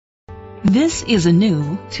This is a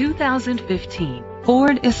new 2015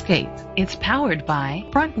 Ford Escape. It's powered by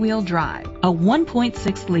front-wheel drive, a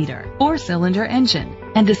 1.6-liter four-cylinder engine,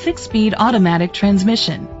 and a 6-speed automatic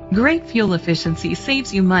transmission. Great fuel efficiency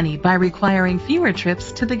saves you money by requiring fewer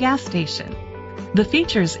trips to the gas station. The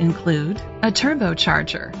features include a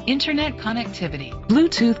turbocharger, internet connectivity,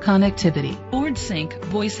 Bluetooth connectivity, Ford Sync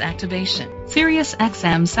voice activation, Sirius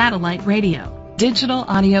XM satellite radio, digital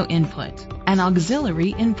audio input, an auxiliary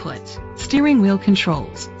input, steering wheel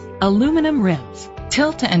controls, aluminum rims,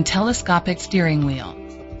 tilt and telescopic steering wheel.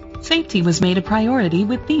 Safety was made a priority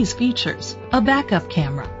with these features: a backup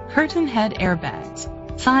camera, curtain head airbags,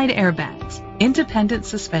 side airbags, independent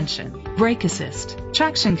suspension, brake assist,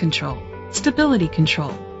 traction control, stability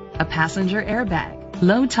control, a passenger airbag,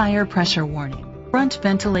 low tire pressure warning, front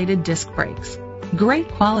ventilated disc brakes. Great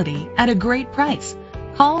quality at a great price.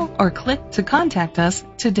 Call or click to contact us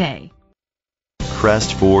today.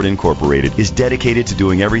 Crest Ford Incorporated is dedicated to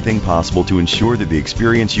doing everything possible to ensure that the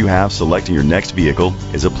experience you have selecting your next vehicle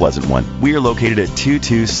is a pleasant one. We are located at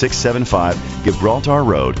 22675 Gibraltar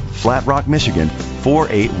Road, Flat Rock, Michigan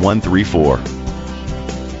 48134.